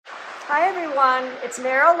Hi everyone, it's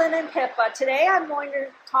Marilyn and Pippa. Today I'm going to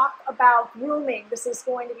talk about grooming. This is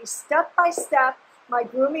going to be step by step, my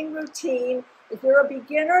grooming routine. If you're a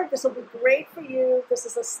beginner, this will be great for you. This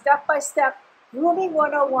is a step by step grooming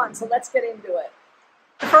 101, so let's get into it.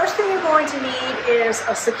 The first thing you're going to need is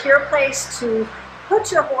a secure place to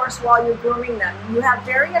put your horse while you're grooming them. You have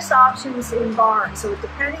various options in barns, so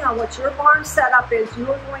depending on what your barn setup is, you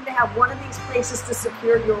are going to have one of these places to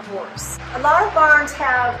secure your horse. A lot of barns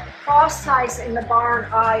have cross ties in the barn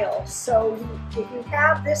aisle, so if you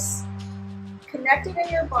have this connected in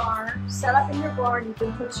your barn, set up in your barn, you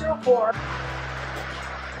can put your horse.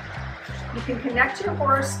 You can connect your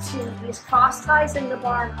horse to these cross ties in the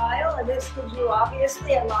barn aisle, and this gives you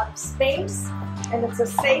obviously a lot of space, and it's a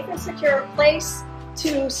safe and secure place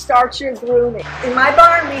to start your grooming. In my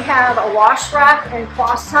barn, we have a wash rack and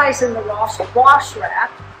cross ties in the wash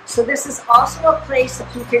rack, so this is also a place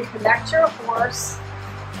that you can connect your horse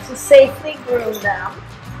to safely groom them.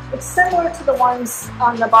 It's similar to the ones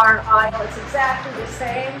on the barn aisle. It's exactly the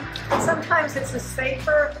same. Sometimes it's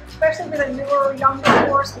safer, especially with a newer, younger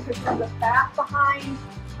horse, because you have the back behind,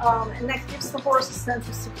 and that gives the horse a sense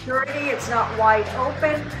of security. It's not wide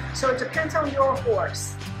open, so it depends on your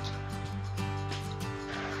horse.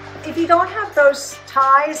 If you don't have those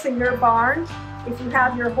ties in your barn, if you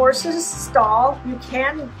have your horse's stall, you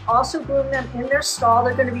can also groom them in their stall.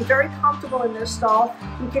 They're going to be very comfortable in their stall.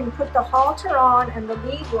 You can put the halter on and the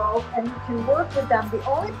lead rope, and you can work with them. The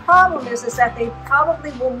only problem is that they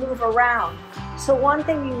probably will move around. So one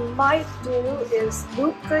thing you might do is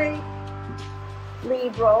loop the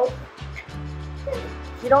lead rope.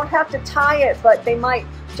 You don't have to tie it, but they might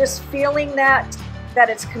just feeling that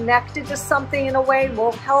it's connected to something in a way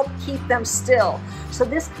will help keep them still. So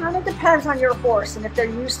this kind of depends on your horse and if they're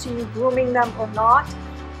used to you grooming them or not,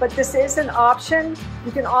 but this is an option.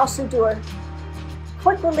 You can also do a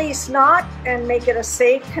quick release knot and make it a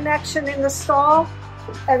safe connection in the stall.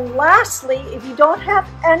 And lastly, if you don't have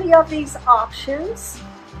any of these options,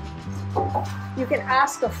 you can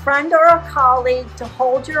ask a friend or a colleague to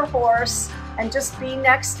hold your horse and just be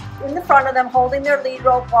next in the front of them holding their lead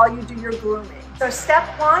rope while you do your grooming. So step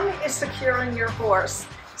one is securing your horse.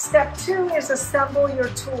 Step two is assemble your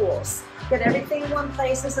tools. Get everything in one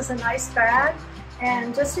place. This is a nice bag.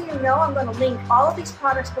 And just so you know, I'm going to link all of these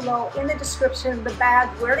products below in the description, the bag,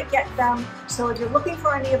 where to get them. So if you're looking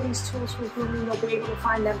for any of these tools for grooming, you'll be able to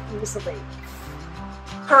find them easily.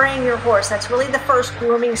 Currying your horse. That's really the first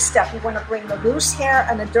grooming step. You want to bring the loose hair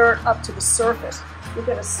and the dirt up to the surface. You're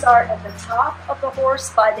going to start at the top of the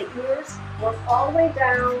horse by the ears, work all the way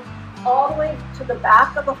down, all the way to the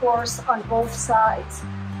back of the horse on both sides.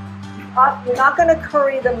 You're not going to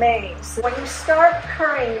curry the mane. So when you start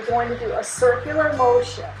currying, you're going to do a circular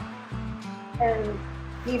motion. And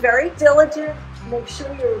be very diligent. Make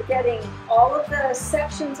sure you're getting all of the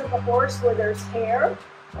sections of the horse where there's hair.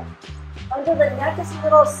 Under the neck is a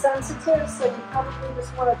little sensitive, so you probably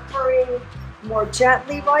just want to curry more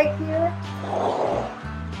gently right here.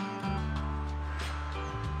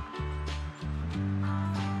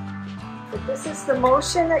 But this is the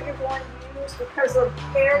motion that you're going to use. Because of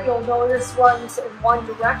hair, you'll notice one's in one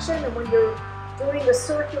direction, and when you're doing the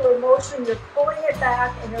circular motion, you're pulling it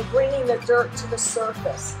back and you're bringing the dirt to the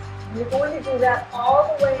surface. And you're going to do that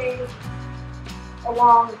all the way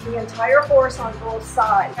along the entire horse on both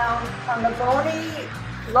sides. Now, on the bony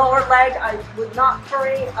lower leg, I would not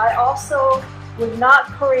curry. I also would not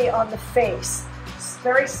curry on the face. It's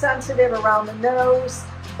very sensitive around the nose,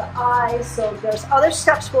 the eyes, so there's other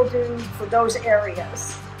steps we'll do for those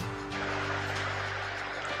areas.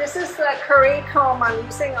 This is the curry comb I'm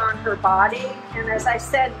using on her body, and as I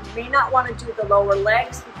said, you may not want to do the lower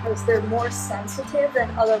legs because they're more sensitive than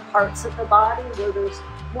other parts of the body where there's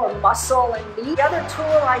more muscle and meat. The other tool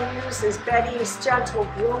I use is Betty's Gentle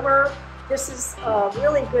Groomer. This is a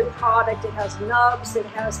really good product. It has nubs, it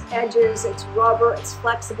has edges, it's rubber, it's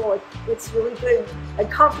flexible, it's really good and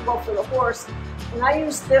comfortable for the horse. And I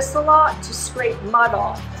use this a lot to scrape mud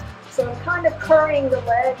off. So I'm kind of currying the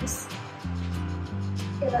legs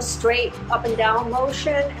in a straight up and down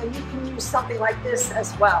motion, and you can use something like this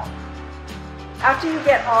as well. After you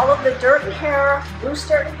get all of the dirt and hair, loose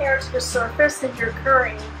dirt and hair to the surface and you're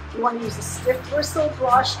currying, you want to use a stiff bristle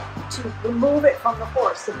brush to remove it from the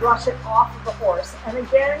horse, to brush it off of the horse. And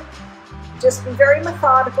again, just be very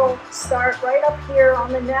methodical. Start right up here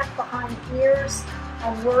on the neck, behind ears,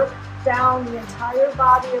 and work down the entire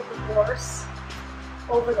body of the horse,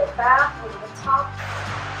 over the back, over the top.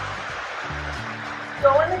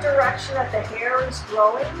 Go in the direction that the hair is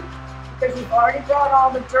growing, because you've already brought all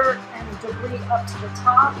the dirt and debris up to the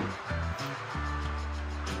top.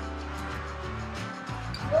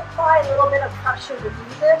 Work apply a little bit of pressure to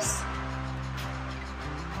do this.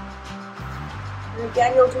 And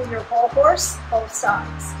again, you'll do your whole horse, both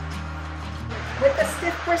sides. With the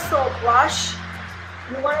stiff bristle brush,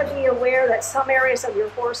 you want to be aware that some areas of your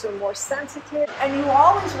horse are more sensitive, and you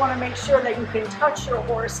always want to make sure that you can touch your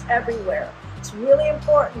horse everywhere. It's really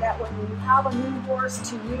important that when you have a new horse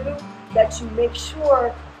to you, that you make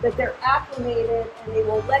sure that they're acclimated and they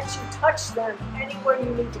will let you touch them anywhere you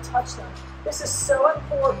need to touch them. This is so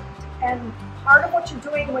important, and part of what you're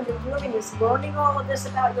doing when you're grooming is learning all of this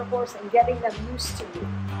about your horse and getting them used to you.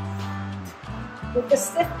 With the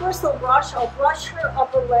stiff bristle brush, I'll brush her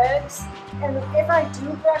upper legs, and if I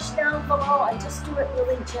do brush down below, I just do it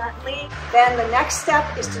really gently. Then the next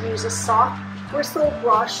step is to use a soft bristle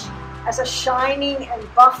brush as a shining and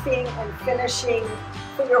buffing and finishing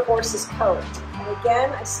for your horse's coat. And again,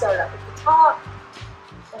 I start up at the top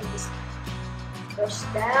and just brush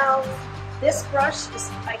down. This brush,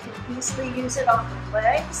 I can easily use it on the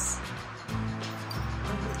legs,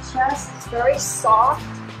 on the chest. It's very soft.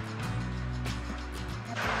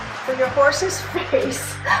 For your horse's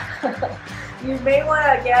face, you may want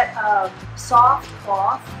to get a soft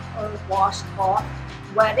cloth or washcloth,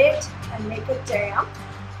 wet it and make it damp.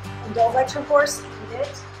 And don't let your horse eat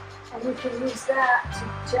it. And you can use that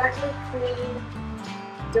to gently clean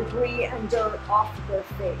debris and dirt off of their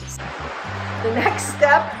face. The next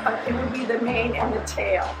step, it would be the mane and the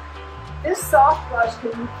tail. This soft brush,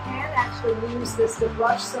 you can actually use this to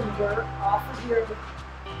brush some dirt off of your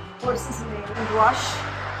horse's mane and brush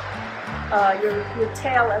your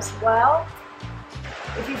tail as well.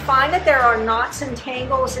 If you find that there are knots and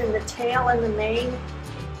tangles in the tail and the mane,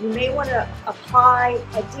 you may want to apply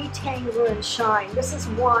a detangler and shine. This is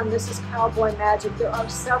one, this is Cowboy Magic. There are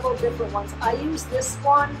several different ones. I use this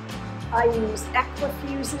one. I use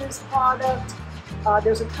Equifuse's product.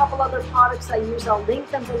 There's a couple other products I use. I'll link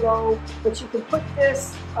them below, but you can put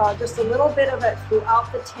this, just a little bit of it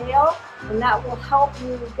throughout the tail, and that will help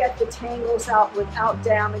you get the tangles out without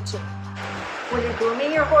damaging. When you're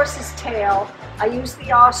grooming your horse's tail, I use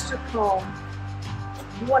the oyster comb.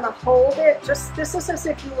 You want to hold it, this is as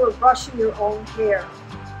if you were brushing your own hair.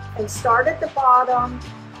 And start at the bottom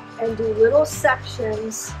and do little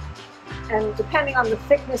sections, and depending on the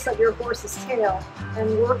thickness of your horse's tail,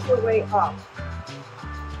 and work your way up.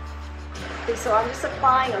 Okay, so I'm just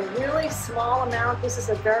applying a really small amount. This is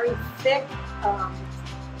a very thick, a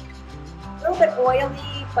little bit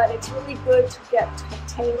oily, but it's really good to get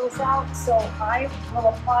tangles out. So I will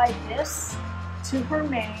apply this to her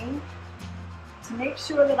mane to make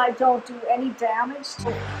sure that I don't do any damage.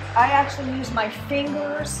 I actually use my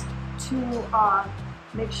fingers to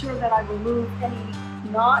make sure that I remove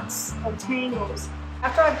any knots and tangles.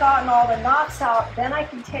 After I've gotten all the knots out, then I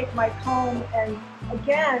can take my comb and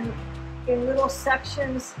again, in little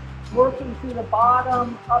sections, working through the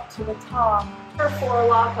bottom up to the top. For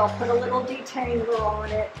forelock, I'll put a little detangler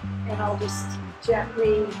on it and I'll just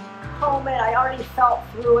gently comb it. I already felt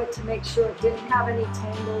through it to make sure it didn't have any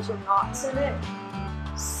tangles or knots in it.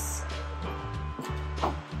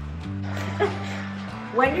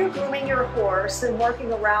 When you're grooming your horse and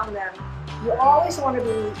working around them, you always want to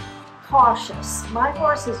be cautious. My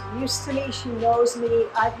horse is used to me. She knows me.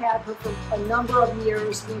 I've had her for a number of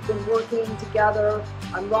years. We've been working together.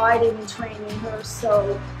 I'm riding and training her,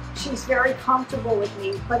 so she's very comfortable with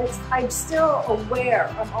me, but I'm still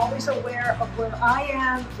aware. I'm always aware of where I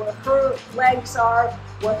am, where her legs are,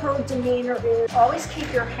 what her demeanor is. Always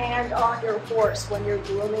keep your hand on your horse when you're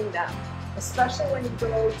grooming them, especially when you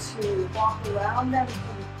go to walk around them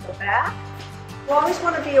from the back. You always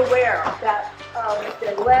want to be aware that with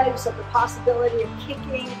their legs, of the possibility of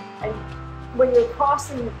kicking, and when you're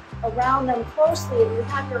crossing around them closely, if you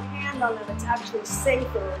have your hand on them, it's actually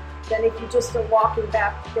safer than if you just are walking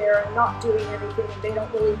back there and not doing anything and they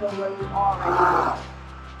don't really know where you are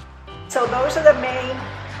anymore. So those are the main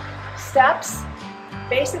steps,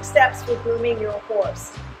 basic steps for grooming your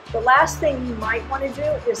horse. The last thing you might want to do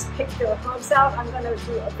is pick their hooves out. I'm going to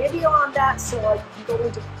do a video on that so I can go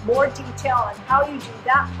into more detail on how you do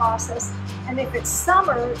that process. And if it's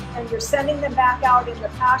summer and you're sending them back out in the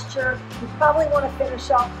pasture, you probably want to finish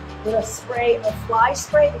up with a spray of fly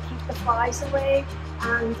spray to keep the flies away.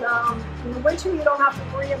 And in the winter, you don't have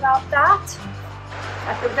to worry about that.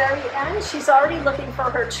 At the very end, she's already looking for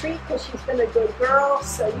her treat because she's been a good girl.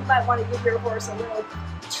 So you might want to give your horse a little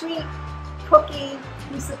treat, cookie,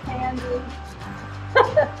 piece of candy.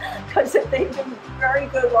 Because if they've been very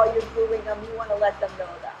good while you're grooming them, you want to let them know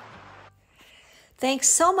that. Thanks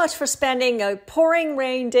so much for spending a pouring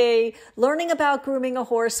rain day learning about grooming a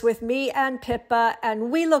horse with me and Pippa,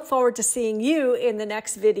 and we look forward to seeing you in the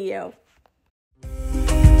next video.